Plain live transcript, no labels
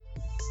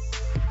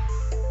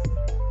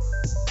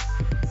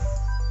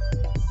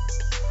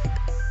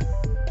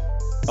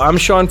I'm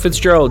Sean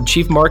Fitzgerald,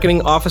 Chief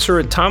Marketing Officer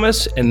at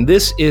Thomas, and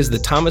this is the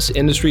Thomas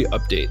Industry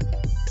Update.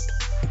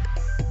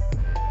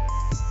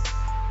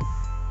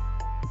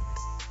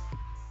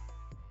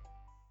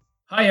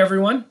 Hi,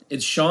 everyone.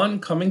 It's Sean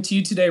coming to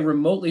you today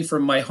remotely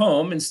from my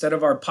home instead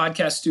of our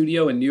podcast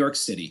studio in New York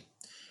City.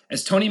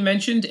 As Tony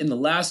mentioned in the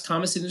last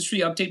Thomas Industry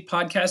Update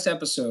podcast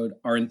episode,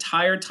 our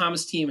entire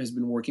Thomas team has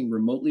been working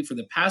remotely for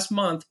the past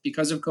month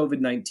because of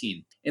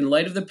COVID-19. In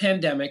light of the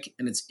pandemic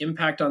and its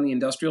impact on the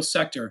industrial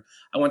sector,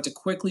 I want to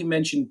quickly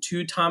mention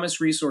 2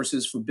 Thomas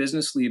resources for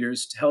business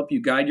leaders to help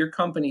you guide your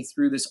company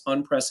through this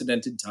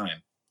unprecedented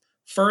time.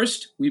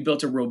 First, we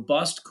built a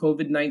robust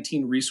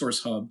COVID-19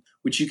 resource hub,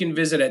 which you can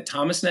visit at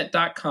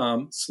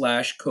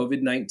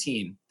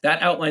thomasnet.com/COVID-19.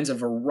 That outlines a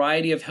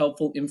variety of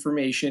helpful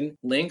information,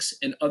 links,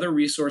 and other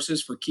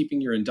resources for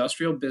keeping your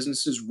industrial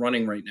businesses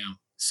running right now.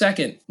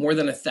 Second, more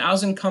than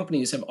 1,000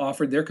 companies have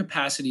offered their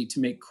capacity to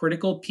make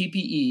critical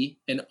PPE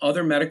and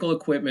other medical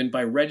equipment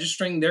by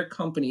registering their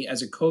company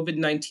as a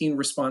COVID-19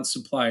 response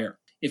supplier.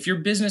 If your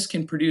business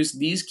can produce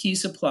these key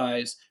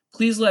supplies,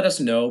 please let us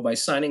know by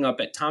signing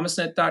up at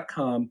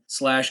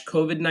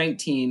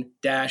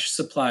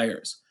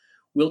thomasnet.com/COVID-19-suppliers.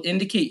 We'll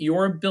indicate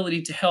your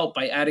ability to help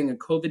by adding a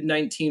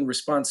COVID-19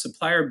 response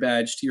supplier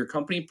badge to your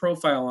company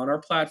profile on our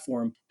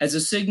platform as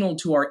a signal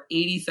to our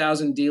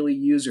 80,000 daily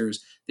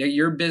users that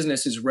your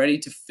business is ready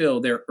to fill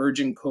their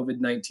urgent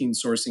COVID-19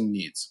 sourcing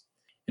needs.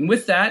 And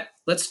with that,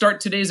 let's start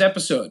today's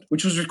episode,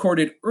 which was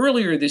recorded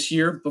earlier this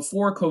year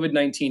before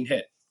COVID-19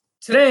 hit.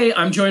 Today,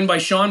 I'm joined by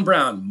Sean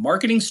Brown,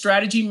 Marketing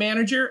Strategy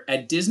Manager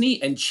at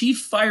Disney and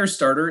Chief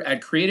Firestarter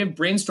at creative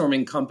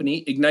brainstorming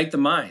company Ignite the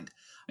Mind.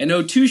 I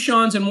know 2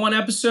 Seans in one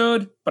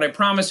episode, but I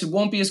promise it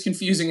won't be as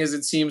confusing as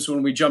it seems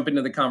when we jump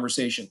into the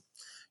conversation.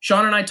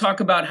 Sean and I talk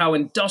about how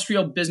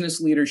industrial business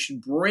leaders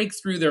should break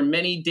through their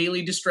many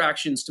daily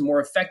distractions to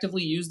more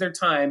effectively use their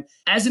time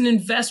as an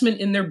investment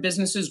in their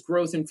business's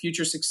growth and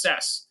future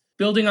success.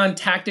 Building on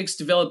tactics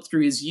developed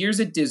through his years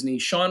at Disney,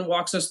 Sean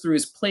walks us through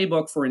his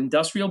playbook for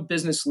industrial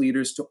business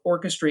leaders to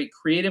orchestrate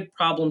creative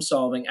problem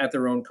solving at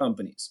their own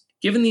companies.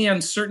 Given the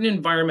uncertain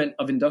environment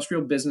of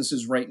industrial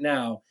businesses right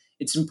now,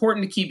 it's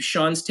important to keep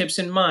Sean's tips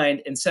in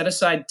mind and set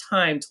aside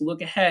time to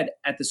look ahead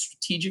at the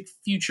strategic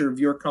future of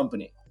your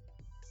company.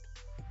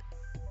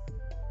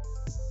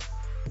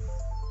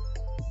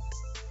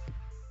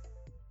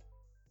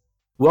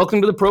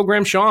 Welcome to the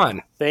program,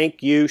 Sean.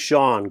 Thank you,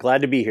 Sean.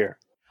 Glad to be here.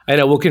 I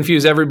know we'll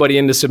confuse everybody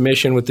into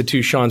submission with the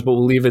 2 Seans, but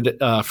we'll leave it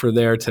for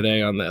there today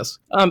on this.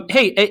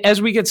 Hey,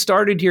 as we get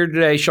started here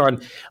today,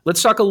 Sean,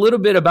 let's talk a little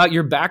bit about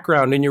your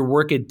background and your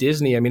work at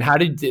Disney. I mean,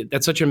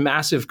 that's such a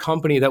massive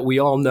company that we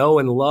all know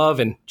and love.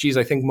 And geez,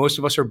 I think most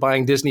of us are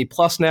buying Disney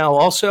Plus now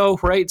also,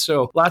 right?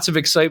 So lots of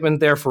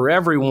excitement there for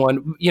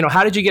everyone. You know,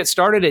 how did you get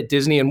started at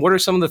Disney and what are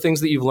some of the things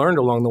that you've learned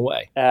along the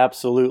way?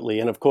 Absolutely.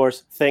 And of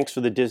course, thanks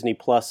for the Disney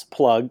Plus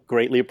plug.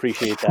 Greatly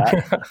appreciate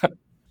that.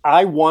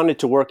 I wanted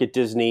to work at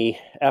Disney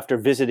after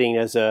visiting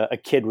as a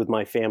kid with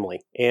my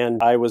family.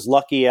 And I was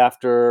lucky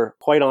after,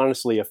 quite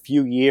honestly, a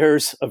few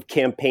years of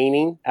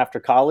campaigning after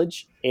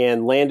college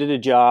and landed a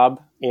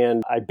job.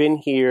 And I've been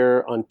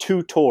here on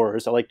 2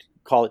 tours. I like to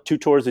call it 2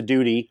 tours of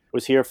duty.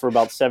 Was here for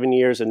about 7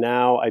 years, and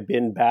now I've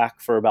been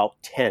back for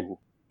about 10.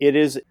 It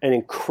is an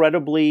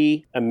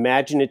incredibly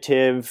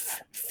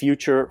imaginative,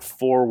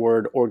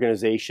 future-forward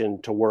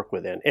organization to work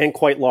within, and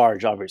quite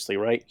large, obviously,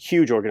 right?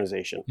 Huge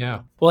organization. Yeah.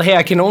 Well, hey,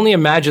 I can only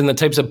imagine the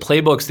types of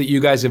playbooks that you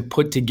guys have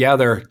put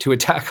together to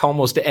attack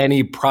almost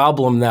any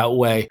problem that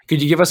way.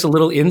 Could you give us a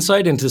little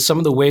insight into some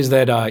of the ways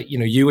that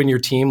you and your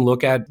team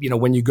look at,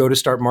 when you go to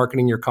start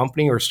marketing your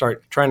company or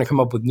start trying to come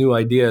up with new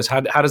ideas? How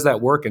does that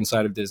work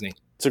inside of Disney?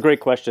 It's a great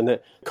question.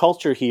 The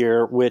culture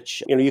here,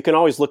 which, you can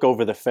always look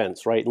over the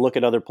fence, right? And look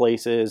at other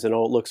places and, it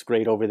looks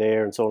great over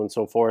there and so on and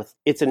so forth.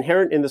 It's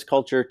inherent in this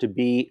culture to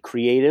be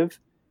creative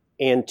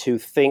and to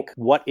think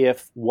what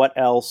if, what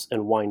else,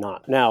 and why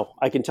not. Now,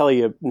 I can tell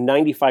you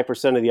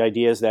 95% of the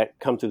ideas that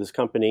come through this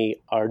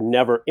company are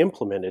never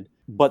implemented,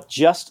 but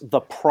just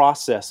the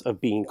process of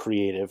being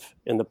creative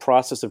and the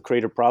process of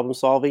creative problem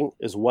solving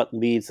is what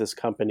leads this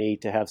company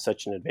to have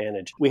such an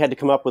advantage. We had to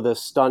come up with a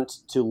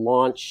stunt to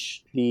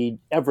launch the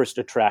Everest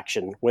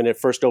attraction when it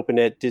first opened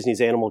at Disney's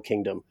Animal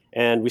Kingdom.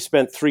 And we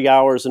spent 3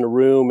 hours in a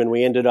room and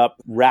we ended up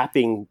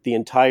wrapping the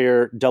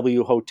entire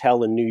W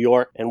Hotel in New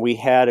York. And we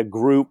had a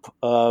group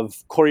of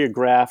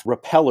choreographed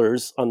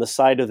rappellers on the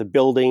side of the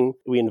building.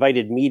 We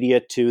invited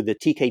media to the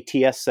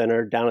TKTS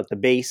Center down at the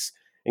base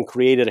and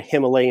created a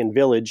Himalayan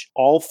village,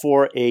 all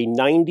for a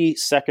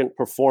 90-second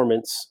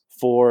performance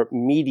for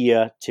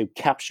media to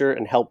capture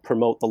and help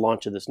promote the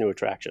launch of this new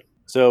attraction.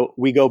 So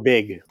we go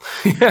big.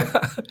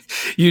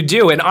 You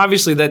do. And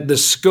obviously that the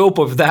scope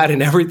of that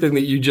and everything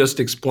that you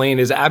just explained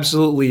is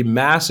absolutely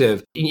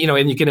massive.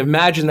 And you can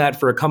imagine that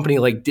for a company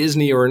like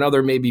Disney or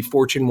another maybe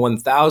Fortune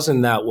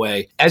 1000 that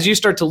way. As you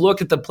start to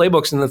look at the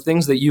playbooks and the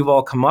things that you've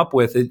all come up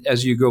with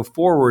as you go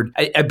forward,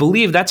 I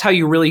believe that's how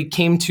you really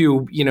came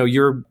to,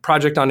 your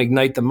project on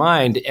Ignite the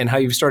Mind and how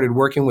you've started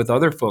working with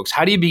other folks.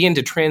 How do you begin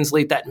to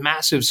translate that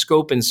massive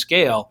scope and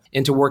scale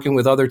into working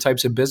with other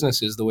types of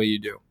businesses the way you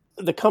do?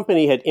 the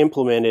company had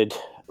implemented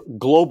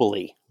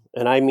globally,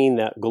 and I mean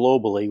that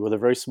globally with a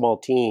very small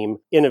team,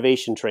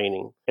 innovation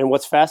training. And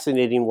what's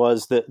fascinating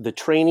was that the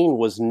training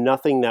was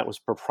nothing that was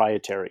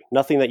proprietary,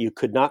 nothing that you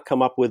could not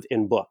come up with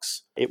in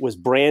books. It was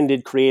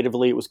branded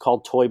creatively. It was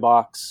called Toy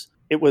Box.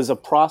 It was a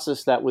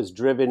process that was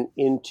driven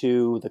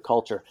into the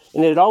culture.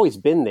 And it had always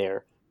been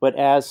there. But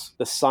as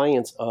the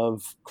science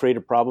of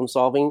creative problem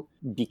solving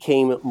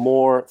became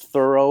more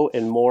thorough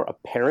and more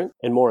apparent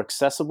and more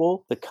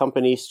accessible, the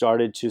company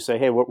started to say,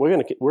 hey,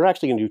 we're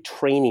actually going to do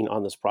training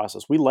on this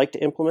process. We like to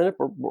implement it,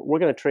 but we're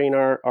going to train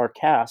our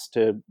cast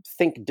to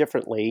think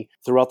differently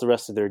throughout the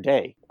rest of their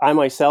day. I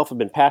myself have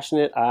been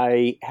passionate.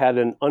 I had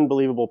an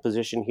unbelievable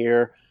position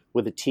here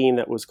with a team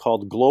that was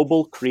called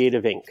Global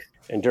Creative Inc.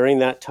 And during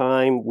that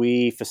time,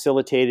 we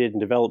facilitated and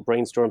developed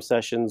brainstorm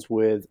sessions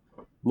with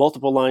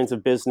multiple lines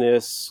of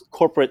business,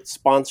 corporate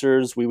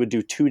sponsors. We would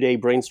do 2-day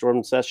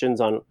brainstorm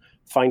sessions on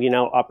finding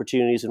out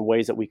opportunities and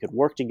ways that we could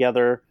work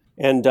together.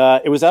 And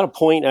it was at a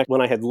point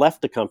when I had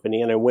left the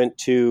company and I went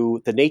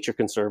to the Nature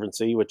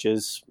Conservancy, which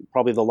is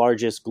probably the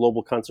largest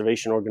global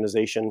conservation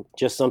organization,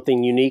 just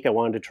something unique I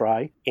wanted to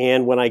try.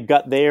 And when I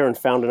got there and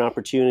found an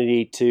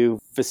opportunity to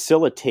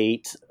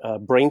facilitate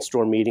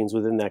brainstorm meetings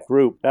within that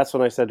group, that's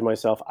when I said to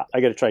myself, I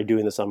got to try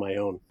doing this on my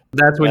own.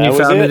 That's when you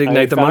founded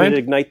Ignite the Mind?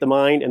 Ignite the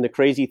Mind. And the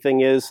crazy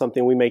thing is,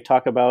 something we may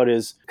talk about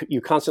is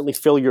you constantly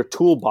fill your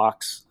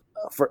toolbox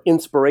for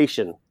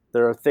inspiration.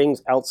 There are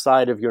things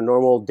outside of your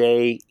normal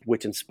day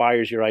which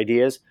inspires your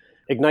ideas.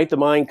 Ignite the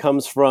Mind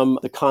comes from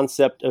the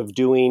concept of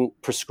doing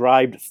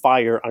prescribed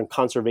fire on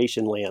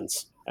conservation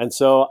lands. And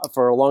so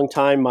for a long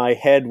time, my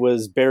head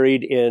was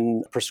buried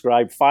in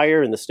prescribed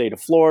fire in the state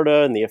of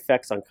Florida and the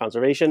effects on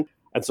conservation.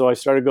 And so I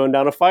started going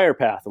down a fire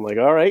path. I'm like,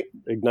 all right,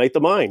 ignite the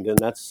mind. And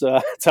that's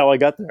how I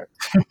got there.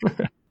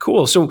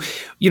 Cool. So,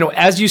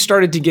 as you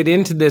started to get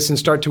into this and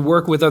start to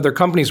work with other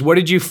companies, what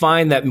did you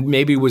find that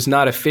maybe was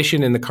not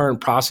efficient in the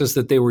current process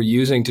that they were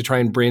using to try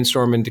and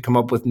brainstorm and to come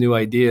up with new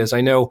ideas?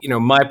 I know,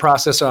 my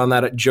process on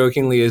that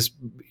jokingly is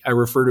I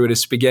refer to it as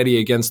spaghetti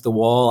against the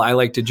wall. I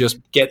like to just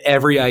get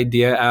every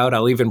idea out.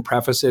 I'll even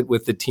preface it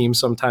with the team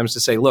sometimes to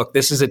say, look,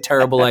 this is a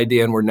terrible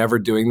idea and we're never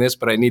doing this,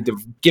 but I need to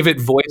give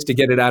it voice to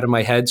get it out of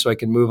my head so I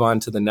can move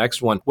on to the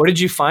next one. What did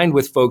you find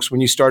with folks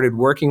when you started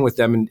working with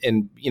them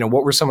and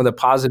what were some of the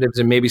positives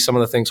and maybe some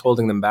of the things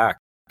holding them back?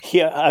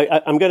 Yeah,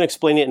 I'm going to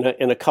explain it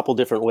in a couple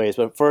different ways.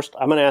 But first,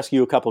 I'm going to ask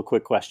you a couple of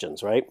quick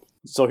questions, right?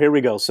 So here we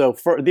go. So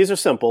these are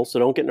simple, so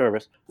don't get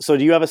nervous. So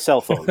do you have a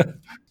cell phone?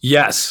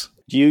 Yes.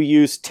 Do you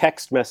use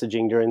text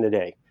messaging during the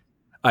day?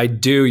 I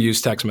do use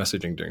text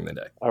messaging during the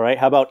day. All right.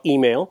 How about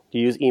email? Do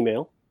you use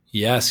email?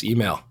 Yes,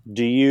 email.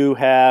 Do you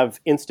have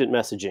instant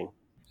messaging?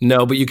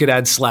 No, but you could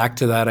add Slack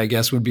to that, I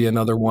guess, would be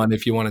another one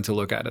if you wanted to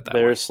look at it that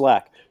way. There's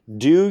Slack.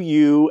 Do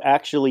you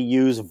actually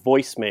use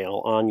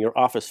voicemail on your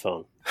office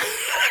phone?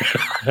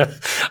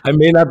 I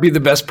may not be the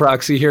best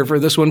proxy here for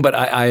this one, but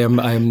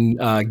I'm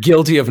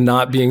guilty of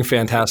not being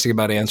fantastic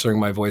about answering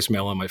my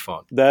voicemail on my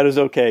phone. That is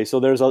okay. So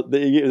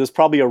there's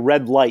probably a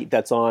red light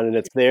that's on and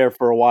it's there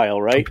for a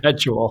while, right?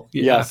 Perpetual.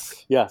 Yeah.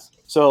 Yes.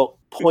 So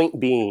point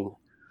being,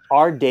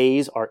 our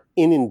days are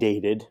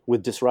inundated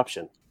with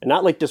disruption. And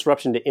not like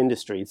disruption to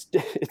industry.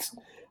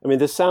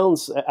 This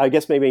sounds, I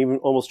guess maybe even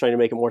almost trying to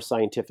make it more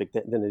scientific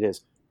than it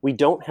is. We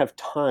don't have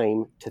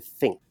time to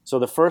think. So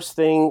the first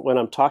thing when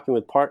I'm talking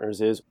with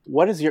partners is,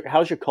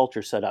 how's your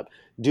culture set up?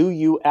 Do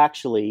you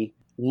actually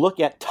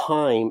look at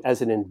time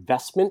as an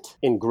investment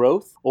in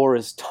growth, or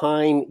is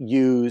time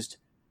used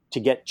to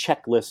get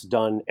checklists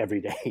done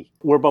every day?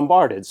 We're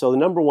bombarded. So the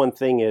number one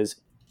thing is,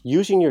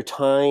 using your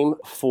time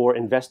for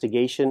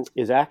investigation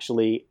is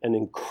actually an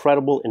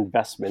incredible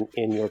investment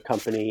in your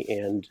company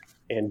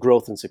and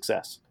growth and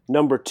success.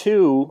 Number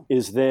two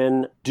is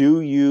then, do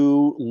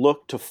you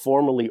look to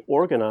formally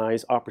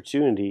organize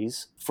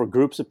opportunities for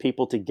groups of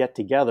people to get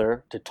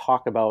together to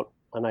talk about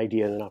an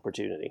idea and an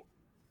opportunity?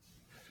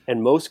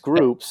 And most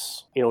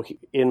groups,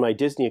 in my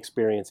Disney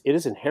experience, it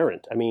is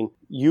inherent.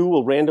 You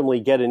will randomly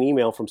get an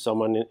email from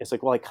someone and it's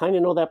like, well, I kind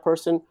of know that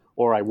person,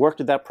 or I worked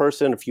with that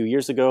person a few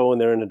years ago and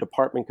they're in a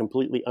department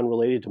completely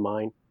unrelated to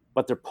mine,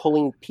 but they're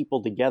pulling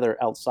people together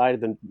outside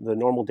of the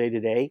normal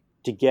day-to-day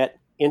to get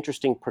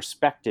interesting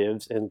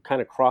perspectives and kind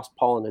of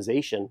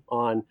cross-pollination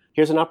on,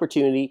 here's an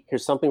opportunity,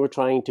 here's something we're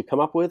trying to come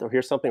up with, or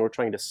here's something we're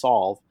trying to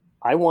solve.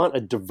 I want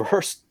a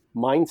diverse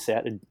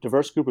mindset, a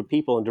diverse group of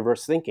people and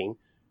diverse thinking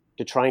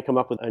to try and come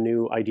up with a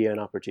new idea and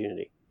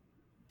opportunity.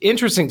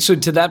 Interesting. So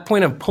to that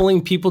point of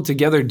pulling people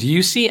together, do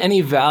you see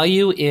any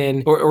value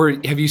in, or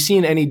have you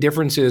seen any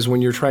differences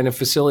when you're trying to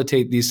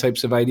facilitate these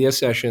types of idea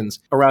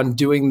sessions around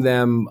doing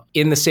them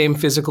in the same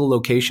physical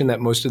location that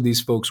most of these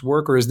folks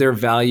work, or is there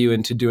value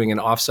into doing an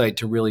offsite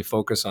to really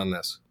focus on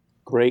this?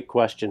 Great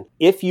question.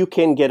 If you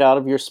can get out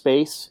of your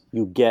space,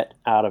 you get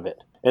out of it.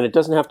 And it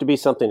doesn't have to be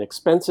something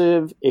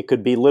expensive. It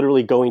could be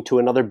literally going to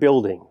another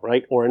building,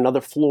 right? Or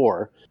another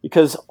floor.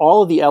 Because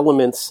all of the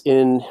elements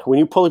when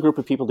you pull a group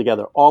of people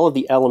together, all of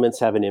the elements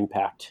have an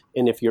impact.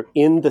 And if you're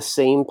in the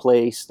same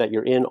place that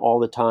you're in all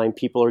the time,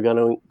 people are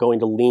going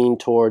to lean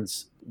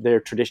towards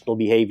their traditional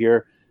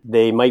behavior.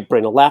 They might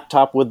bring a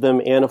laptop with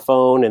them and a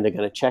phone, and they're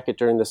going to check it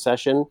during the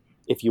session.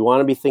 If you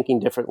want to be thinking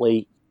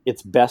differently,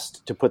 it's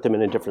best to put them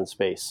in a different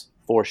space,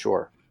 for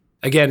sure.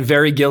 Again,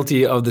 very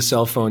guilty of the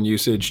cell phone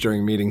usage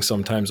during meetings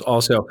sometimes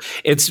also.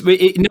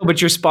 No, but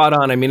you're spot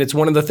on. I mean, it's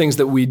one of the things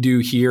that we do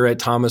here at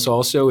Thomas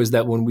also is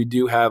that when we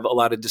do have a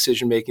lot of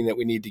decision making that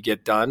we need to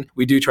get done,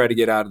 we do try to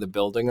get out of the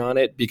building on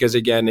it. Because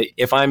again,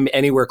 if I'm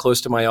anywhere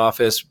close to my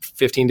office,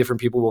 15 different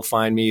people will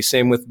find me.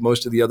 Same with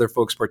most of the other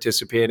folks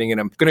participating.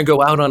 And I'm going to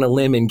go out on a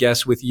limb and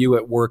guess with you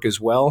at work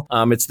as well.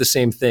 It's the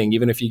same thing.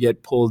 Even if you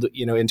get pulled,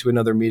 into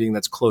another meeting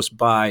that's close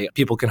by,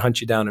 people can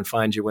hunt you down and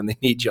find you when they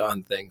need you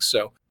on things.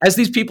 So as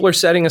these people are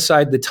setting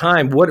aside the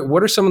time,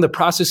 what are some of the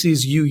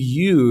processes you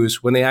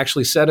use when they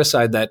actually set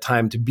aside that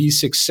time to be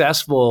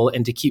successful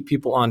and to keep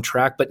people on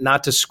track, but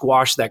not to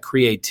squash that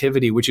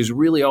creativity, which is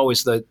really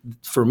always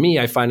for me,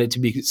 I find it to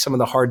be some of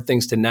the hard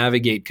things to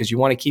navigate because you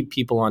want to keep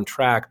people on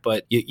track,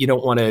 but you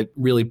don't want to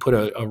really put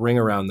a ring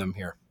around them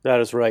here. That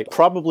is right.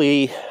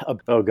 Probably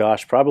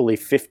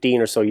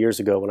 15 or so years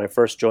ago when I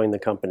first joined the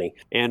company,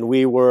 and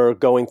we were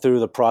going through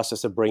the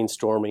process of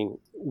brainstorming.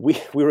 We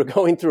were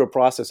going through a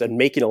process and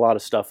making a lot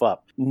of stuff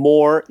up.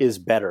 More is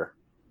better,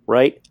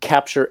 right?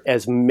 Capture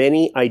as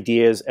many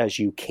ideas as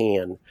you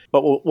can.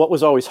 But what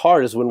was always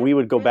hard is when we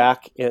would go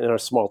back in our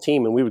small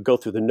team and we would go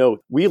through the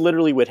notes, we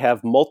literally would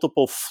have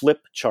multiple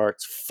flip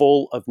charts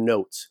full of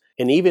notes.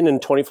 And even in a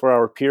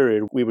 24-hour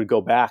period, we would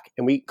go back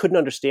and we couldn't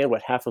understand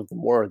what half of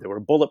them were. There were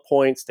bullet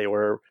points, they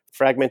were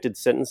fragmented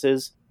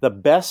sentences. The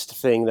best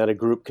thing that a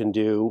group can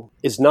do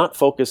is not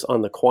focus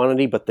on the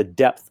quantity, but the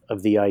depth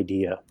of the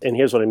idea. And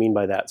here's what I mean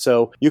by that.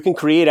 So you can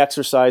create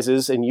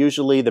exercises, and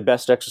usually the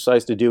best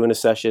exercise to do in a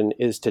session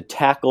is to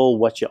tackle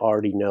what you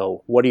already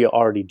know. What are you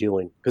already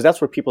doing? Because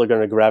that's where people are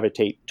going to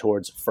gravitate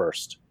towards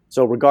first.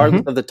 So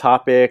regardless of the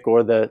topic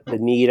or the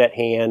need at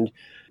hand,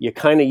 you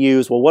kind of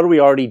use, well, what are we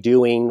already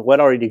doing? What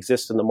already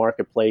exists in the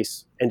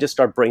marketplace? And just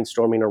start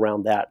brainstorming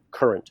around that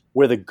current.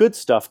 Where the good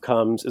stuff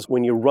comes is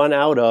when you run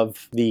out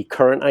of the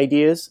current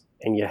ideas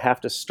and you have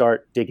to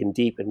start digging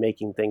deep and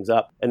making things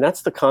up. And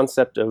that's the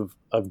concept of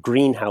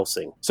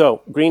greenhousing.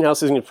 So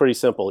greenhousing is pretty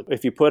simple.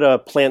 If you put a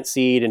plant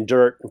seed in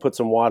dirt and put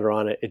some water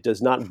on it, it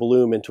does not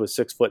bloom into a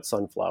 6-foot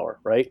sunflower,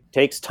 right? It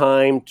takes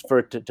time for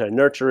it to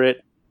nurture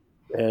it,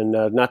 and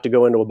not to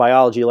go into a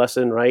biology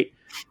lesson, right?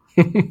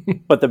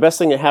 But the best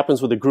thing that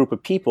happens with a group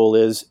of people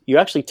is you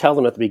actually tell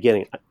them at the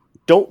beginning,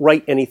 don't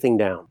write anything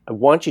down. I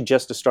want you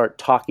just to start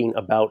talking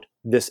about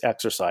this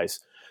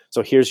exercise.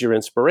 So here's your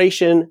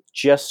inspiration.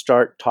 Just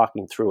start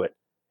talking through it.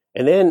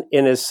 And then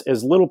in as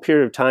little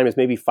period of time as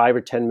maybe 5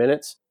 or 10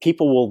 minutes,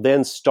 people will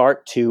then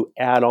start to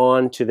add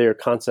on to their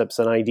concepts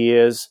and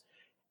ideas.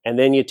 And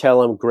then you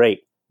tell them,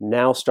 great,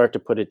 now start to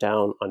put it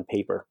down on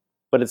paper.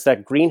 But it's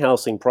that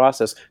greenhousing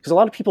process because a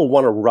lot of people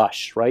want to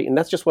rush, right? And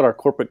that's just what our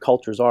corporate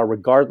cultures are,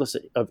 regardless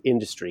of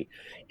industry.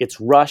 It's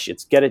rush,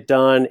 it's get it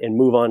done and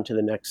move on to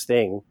the next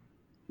thing.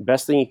 The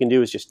best thing you can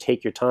do is just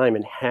take your time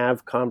and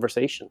have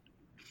conversation.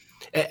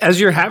 As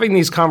you're having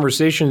these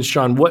conversations,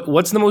 Sean,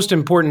 what's the most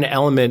important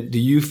element do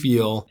you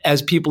feel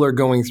as people are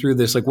going through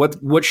this? Like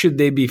what should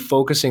they be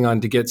focusing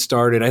on to get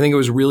started? I think it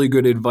was really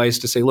good advice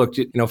to say, look,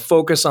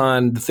 focus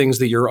on the things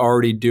that you're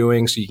already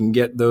doing so you can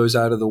get those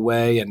out of the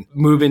way and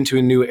move into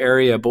a new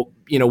area. But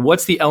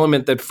what's the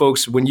element that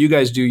folks, when you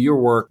guys do your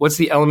work, what's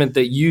the element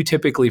that you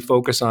typically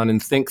focus on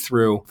and think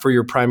through for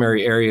your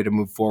primary area to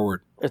move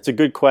forward? It's a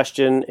good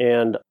question,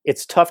 and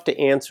it's tough to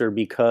answer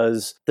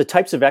because the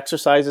types of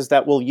exercises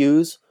that we'll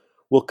use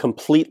will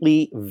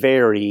completely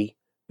vary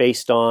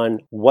based on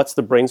what's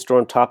the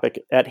brainstorm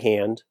topic at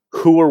hand,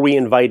 who are we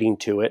inviting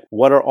to it,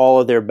 what are all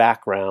of their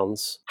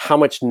backgrounds, how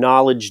much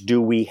knowledge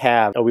do we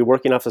have? Are we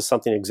working off of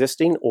something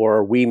existing, or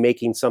are we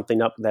making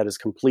something up that is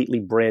completely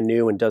brand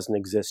new and doesn't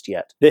exist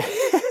yet?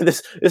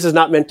 This is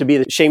not meant to be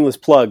the shameless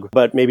plug,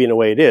 but maybe in a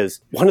way it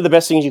is. One of the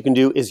best things you can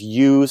do is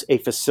use a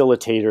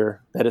facilitator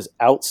that is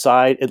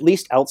at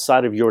least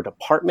outside of your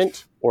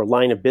department or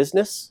line of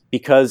business,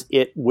 because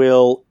it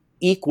will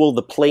equal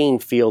the playing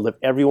field of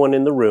everyone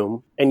in the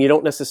room, and you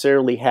don't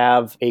necessarily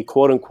have a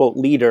quote-unquote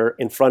leader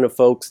in front of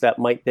folks that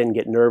might then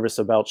get nervous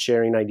about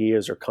sharing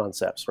ideas or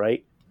concepts,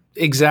 right?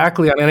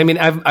 Exactly. I mean,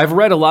 I've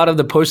read a lot of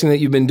the posting that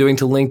you've been doing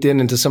to LinkedIn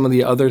and to some of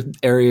the other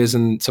areas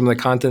and some of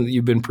the content that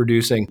you've been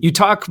producing. You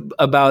talk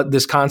about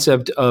this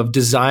concept of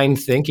design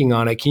thinking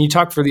on it. Can you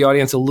talk for the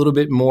audience a little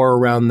bit more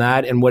around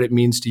that and what it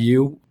means to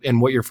you and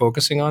what you're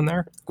focusing on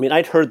there? I mean,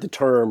 I'd heard the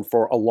term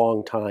for a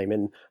long time.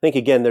 And I think,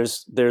 again,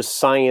 there's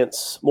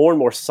science, more and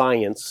more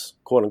science,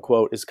 quote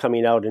unquote, is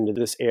coming out into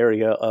this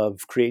area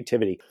of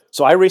creativity.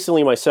 So I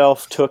recently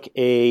myself took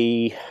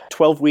a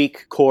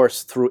 12-week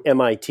course through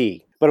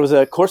MIT. But it was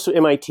a course through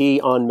MIT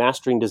on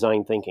mastering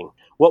design thinking.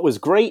 What was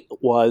great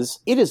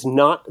was it is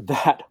not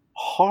that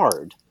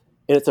hard.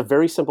 And it's a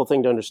very simple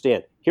thing to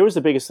understand. Here was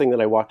the biggest thing that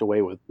I walked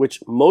away with,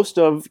 which most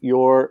of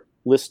your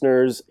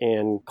listeners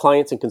and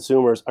clients and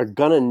consumers are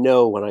going to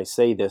know when I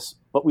say this,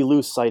 but we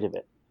lose sight of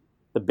it.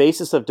 The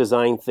basis of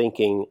design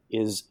thinking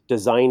is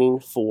designing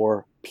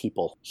for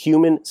people,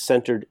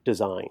 human-centered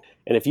design.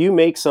 And if you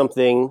make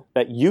something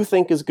that you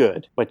think is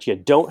good, but you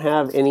don't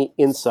have any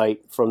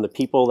insight from the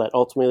people that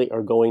ultimately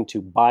are going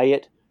to buy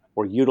it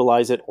or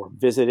utilize it or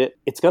visit it,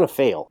 it's going to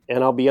fail.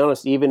 And I'll be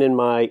honest, even in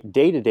my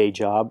day-to-day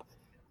job,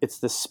 it's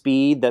the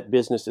speed that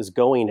business is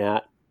going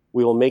at.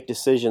 We will make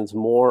decisions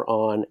more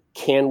on,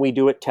 can we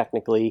do it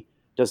technically?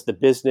 Does the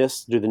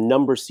business, do the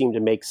numbers seem to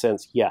make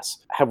sense? Yes.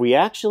 Have we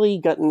actually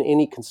gotten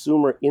any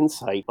consumer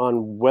insight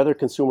on whether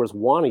consumers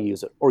want to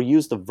use it or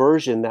use the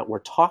version that we're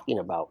talking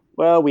about?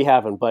 Well, we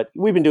haven't, but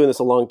we've been doing this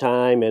a long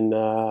time, and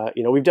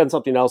we've done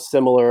something else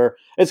similar.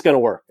 It's going to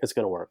work. It's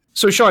going to work.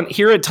 So, Sean,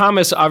 here at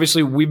Thomas,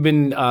 obviously, we've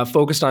been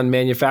focused on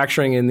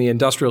manufacturing in the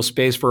industrial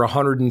space for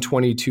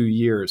 122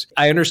 years.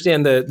 I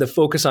understand the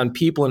focus on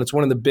people, and it's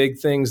one of the big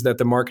things that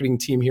the marketing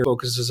team here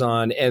focuses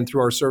on. And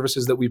through our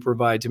services that we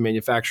provide to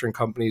manufacturing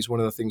companies, one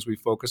of the things we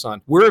focus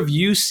on. Where have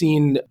you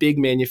seen big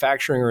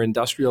manufacturing or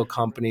industrial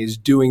companies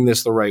doing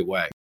this the right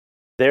way?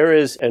 There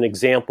is an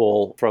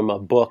example from a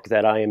book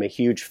that I am a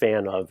huge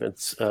fan of.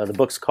 It's the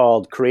book's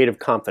called Creative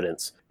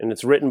Confidence, and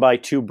it's written by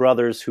two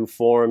brothers who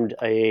formed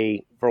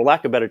for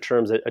lack of better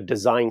terms, a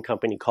design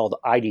company called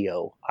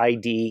IDEO,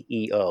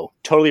 I-D-E-O.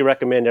 Totally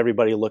recommend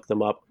everybody look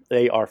them up.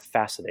 They are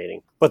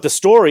fascinating. But the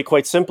story,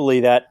 quite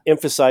simply, that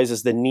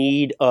emphasizes the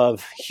need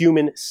of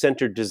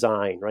human-centered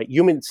design, right?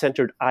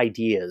 Human-centered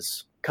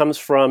ideas comes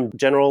from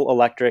General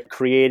Electric,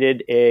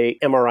 created a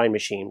MRI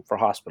machine for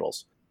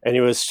hospitals. And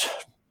he was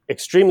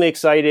extremely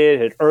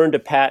excited, had earned a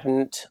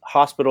patent,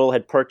 hospital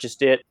had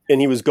purchased it, and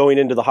he was going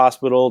into the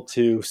hospital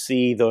to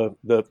see the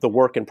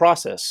work in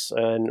process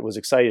and was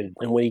excited.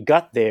 And when he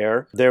got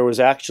there, there was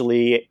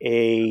actually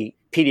a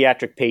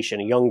pediatric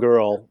patient, a young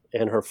girl,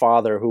 and her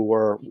father who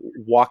were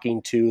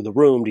walking to the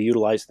room to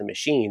utilize the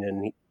machine.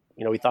 And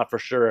he thought for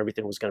sure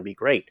everything was going to be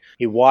great.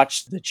 He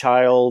watched the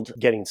child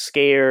getting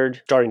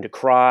scared, starting to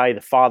cry.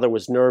 The father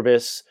was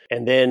nervous.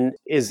 And then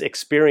his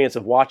experience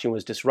of watching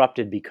was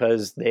disrupted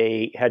because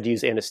they had to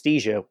use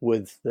anesthesia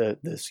with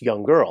this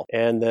young girl.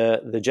 And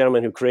the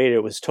gentleman who created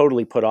it was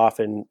totally put off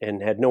and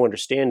had no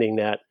understanding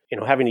that,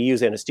 having to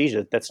use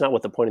anesthesia, that's not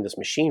what the point of this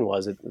machine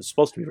was. It was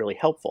supposed to be really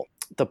helpful.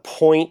 The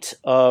point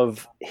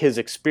of his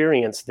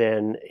experience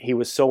then, he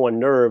was so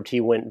unnerved, he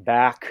went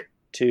back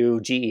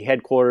to GE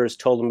headquarters,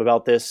 told them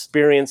about this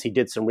experience. He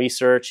did some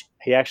research.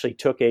 He actually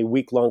took a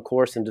week-long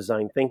course in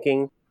design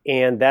thinking.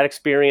 And that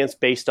experience,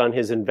 based on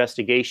his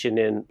investigation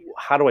in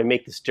how do I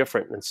make this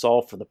different and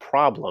solve for the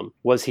problem,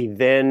 was he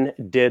then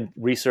did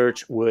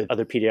research with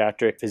other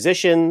pediatric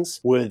physicians,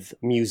 with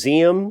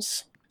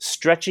museums,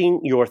 stretching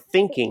your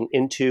thinking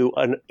into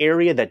an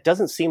area that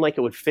doesn't seem like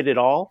it would fit at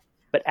all,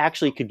 but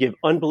actually could give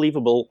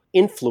unbelievable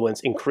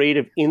influence and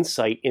creative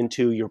insight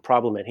into your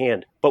problem at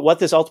hand. But what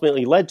this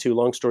ultimately led to,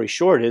 long story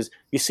short, is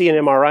you see an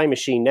MRI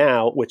machine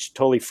now, which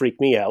totally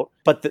freaked me out,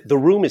 but the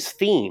room is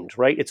themed,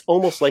 right? It's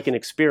almost like an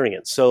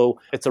experience.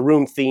 So it's a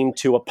room themed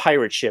to a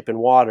pirate ship in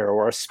water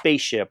or a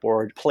spaceship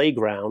or a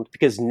playground,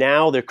 because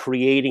now they're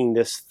creating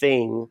this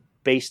thing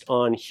based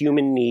on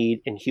human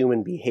need and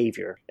human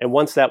behavior. And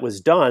once that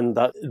was done,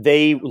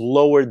 they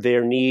lowered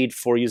their need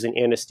for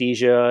using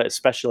anesthesia,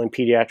 especially in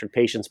pediatric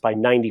patients, by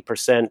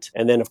 90%.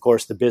 And then, of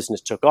course, the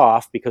business took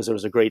off because there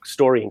was a great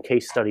story and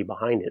case study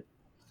behind it.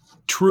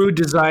 True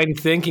design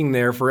thinking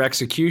there for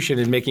execution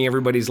and making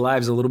everybody's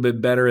lives a little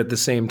bit better at the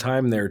same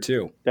time there,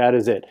 too. That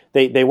is it.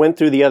 They went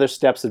through the other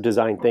steps of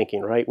design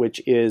thinking, right?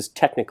 Which is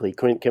technically,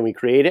 can we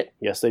create it?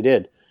 Yes, they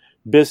did.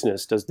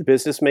 Business. Does the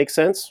business make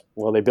sense?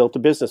 Well, they built a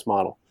business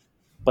model.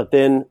 But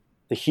then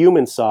the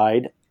human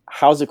side,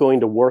 how's it going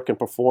to work and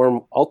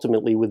perform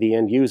ultimately with the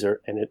end user?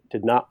 And it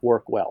did not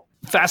work well.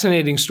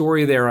 Fascinating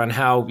story there on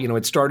how,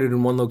 it started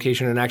in one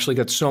location and actually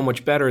got so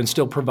much better and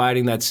still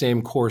providing that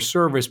same core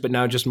service, but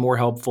now just more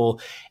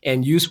helpful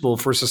and useful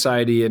for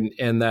society.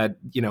 And that,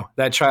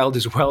 that child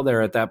is well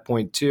there at that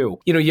point too.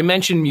 You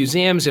mentioned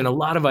museums and a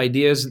lot of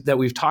ideas that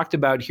we've talked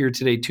about here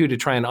today too, to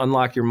try and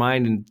unlock your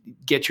mind and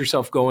get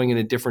yourself going in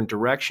a different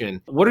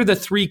direction. What are the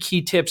 3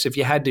 key tips, if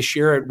you had to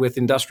share it with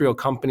industrial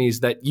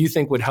companies, that you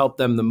think would help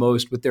them the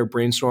most with their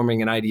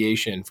brainstorming and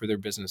ideation for their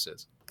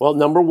businesses? Well,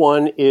 number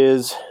 1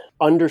 is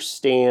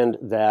understand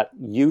that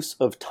use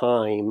of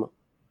time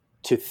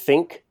to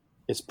think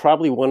is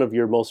probably one of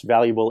your most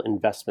valuable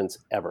investments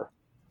ever.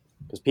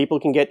 Because people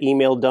can get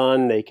email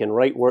done, they can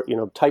write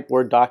type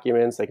Word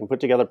documents, they can put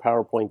together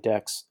PowerPoint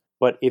decks.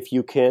 But if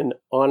you can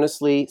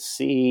honestly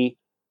see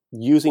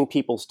using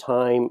people's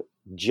time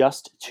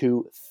just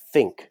to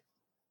think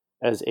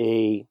as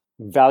a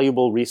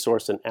valuable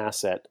resource and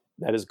asset,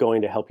 that is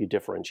going to help you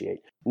differentiate.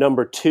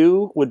 Number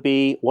 2 would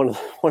be one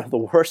of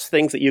the worst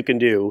things that you can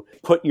do.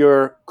 Put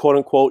your, quote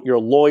unquote, your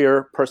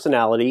lawyer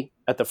personality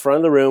at the front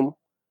of the room.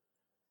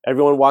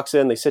 Everyone walks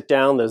in, they sit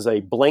down, there's a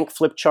blank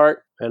flip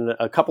chart and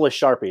a couple of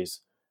Sharpies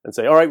and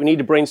say, all right, we need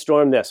to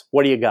brainstorm this.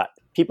 What do you got?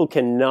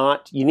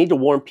 You need to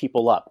warm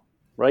people up,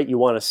 right? You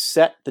want to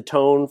set the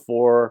tone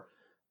for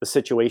the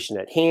situation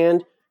at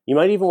hand. You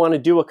might even want to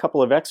do a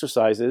couple of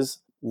exercises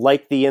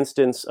like the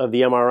instance of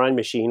the MRI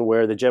machine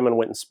where the gentleman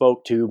went and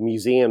spoke to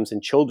museums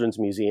and children's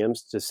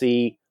museums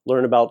to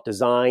learn about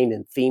design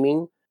and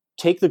theming.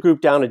 Take the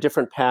group down a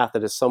different path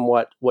that is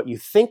somewhat what you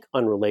think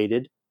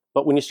unrelated,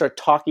 but when you start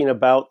talking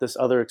about this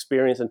other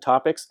experience and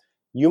topics,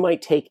 you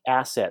might take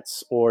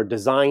assets or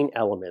design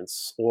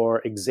elements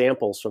or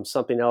examples from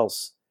something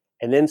else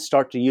and then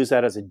start to use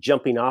that as a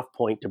jumping off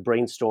point to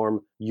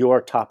brainstorm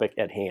your topic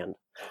at hand.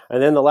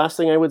 And then the last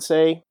thing I would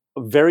say,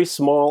 a very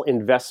small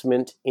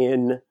investment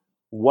in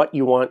what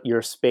you want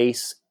your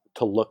space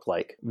to look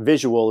like.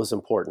 Visual is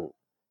important.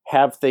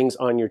 Have things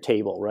on your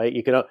table, right?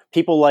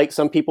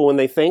 Some people when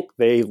they think,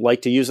 they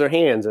like to use their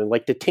hands and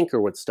like to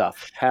tinker with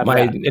stuff.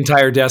 My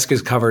entire desk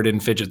is covered in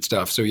fidget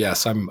stuff. So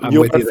yes, I'm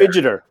You're with you a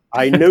fidgeter.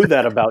 I know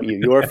that about you.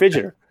 You're a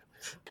fidgeter.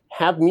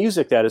 Have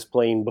music that is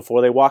playing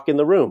before they walk in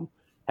the room.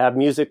 Have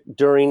music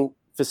during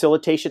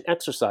facilitation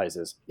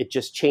exercises. It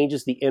just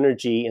changes the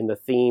energy and the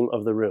theme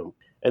of the room.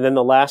 And then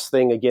the last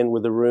thing, again,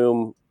 with the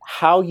room,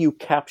 how you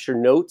capture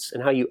notes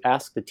and how you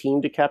ask the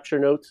team to capture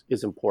notes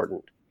is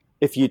important.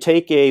 If you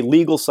take a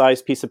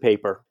legal-sized piece of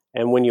paper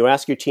and when you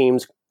ask your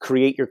teams,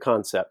 create your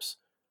concepts,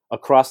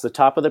 across the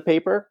top of the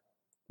paper,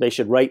 they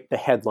should write the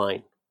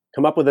headline.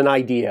 Come up with an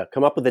idea.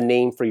 Come up with a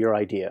name for your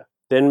idea.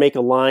 Then make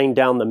a line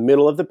down the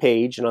middle of the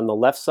page, and on the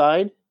left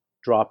side,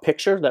 draw a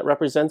picture that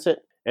represents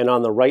it. And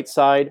on the right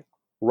side,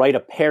 write a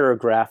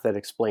paragraph that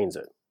explains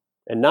it.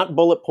 And not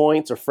bullet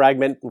points or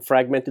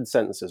fragmented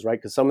sentences, right?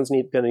 Because someone's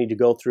going to need to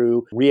go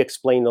through,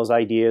 re-explain those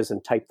ideas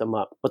and type them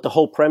up. But the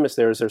whole premise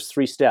there is there's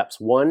 3 steps.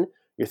 1,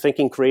 you're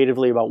thinking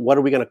creatively about what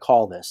are we going to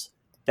call this?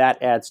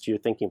 That adds to your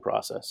thinking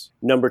process.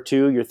 Number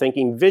 2, you're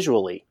thinking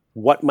visually.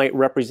 What might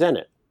represent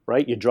it,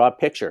 right? You draw a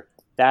picture.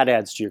 That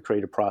adds to your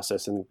creative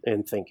process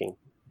and thinking.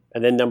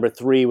 And then number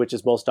 3, which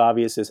is most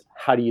obvious, is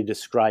how do you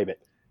describe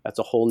it? That's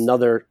a whole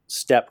nother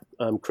step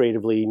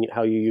creatively in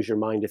how you use your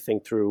mind to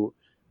think through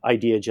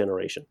idea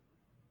generation.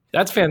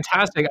 That's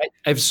fantastic.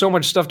 I have so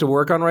much stuff to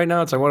work on right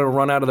now. I want to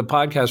run out of the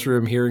podcast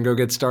room here and go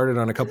get started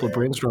on a couple of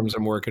brainstorms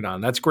I'm working on.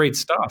 That's great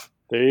stuff.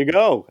 There you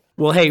go.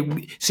 Well,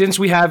 hey, since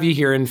we have you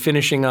here and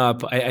finishing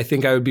up, I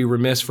think I would be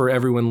remiss for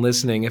everyone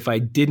listening if I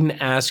didn't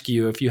ask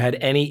you if you had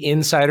any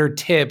insider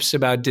tips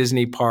about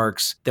Disney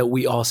parks that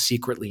we all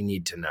secretly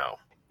need to know.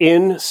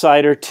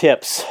 Insider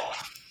tips.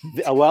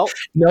 Well,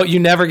 no, you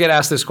never get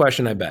asked this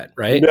question, I bet,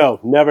 right? No,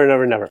 never.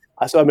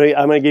 So I'm going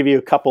to give you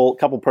a couple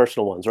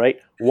personal ones, right?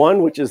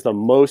 One, which is the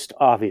most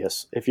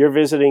obvious. If you're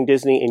visiting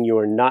Disney and you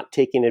are not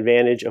taking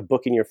advantage of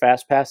booking your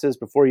fast passes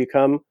before you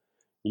come,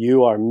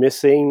 you are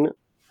missing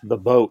the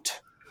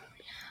boat.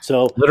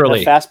 So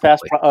literally, fast pass.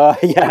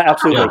 Yeah,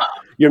 absolutely. Yeah.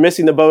 You're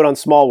missing the boat on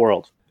Small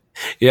World.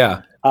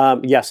 Yeah.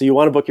 So you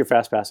want to book your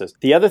fast passes.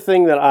 The other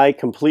thing that I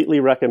completely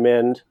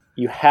recommend,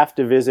 you have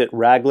to visit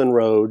Raglan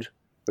Road,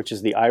 which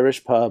is the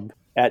Irish pub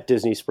at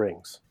Disney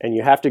Springs. And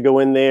you have to go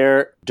in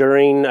there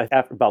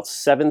after about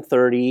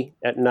 7:30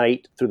 at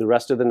night through the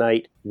rest of the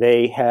night.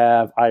 They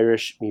have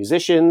Irish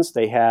musicians.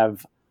 They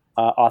have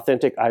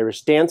authentic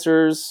Irish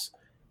dancers.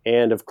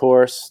 And of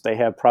course, they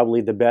have probably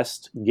the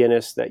best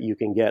Guinness that you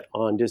can get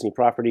on Disney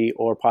property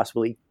or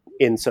possibly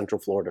in Central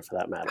Florida for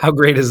that matter. How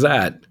great is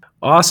that?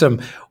 Awesome.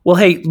 Well,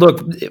 hey,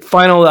 look,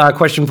 final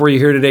question for you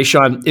here today,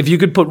 Sean. If you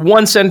could put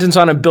one sentence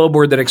on a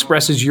billboard that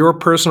expresses your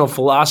personal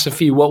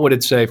philosophy, what would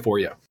it say for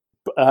you?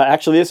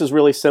 Actually, this is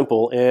really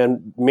simple,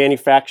 and your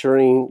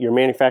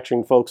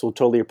manufacturing folks will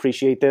totally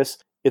appreciate this.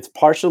 It's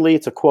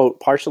a quote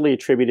partially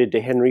attributed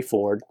to Henry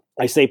Ford.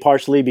 I say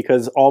partially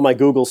because all my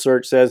Google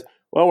search says,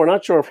 well, we're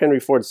not sure if Henry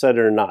Ford said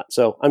it or not.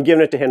 So I'm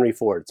giving it to Henry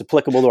Ford. It's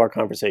applicable to our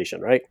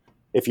conversation, right?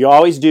 If you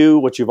always do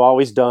what you've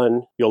always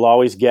done, you'll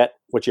always get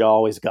what you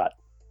always got.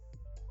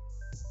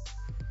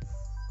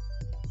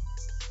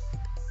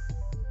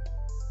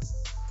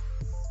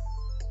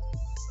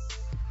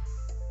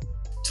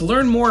 To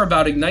learn more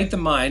about Ignite the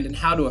Mind and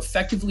how to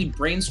effectively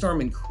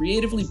brainstorm and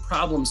creatively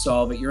problem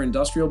solve at your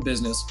industrial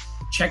business,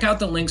 check out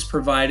the links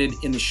provided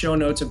in the show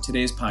notes of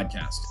today's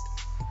podcast.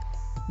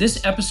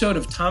 This episode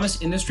of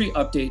Thomas Industry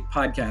Update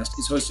podcast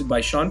is hosted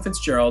by Sean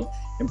Fitzgerald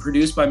and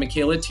produced by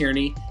Michaela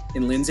Tierney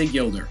and Lindsay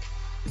Gilder.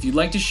 If you'd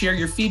like to share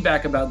your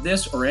feedback about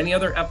this or any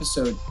other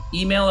episode,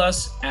 email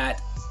us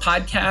at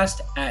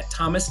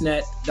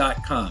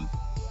podcast@thomasnet.com.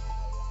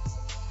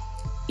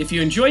 If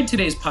you enjoyed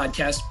today's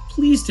podcast,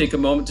 please take a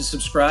moment to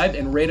subscribe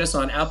and rate us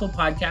on Apple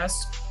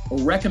Podcasts or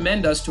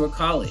recommend us to a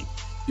colleague.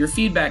 Your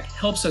feedback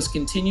helps us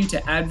continue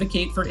to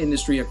advocate for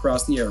industry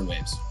across the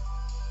airwaves.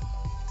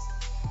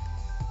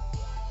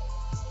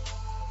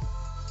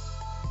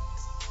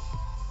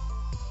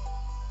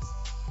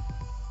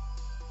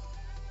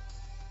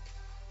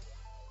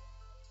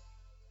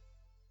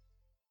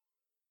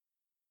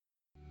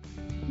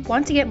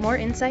 Want to get more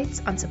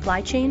insights on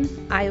supply chain,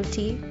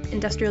 IoT,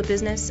 industrial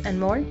business, and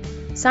more?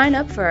 Sign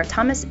up for our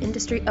Thomas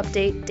Industry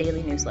Update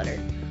daily newsletter.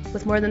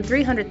 With more than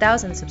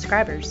 300,000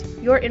 subscribers,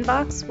 your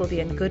inbox will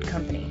be in good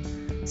company.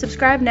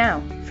 Subscribe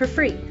now for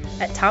free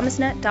at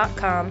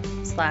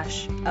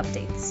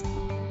thomasnet.com/updates.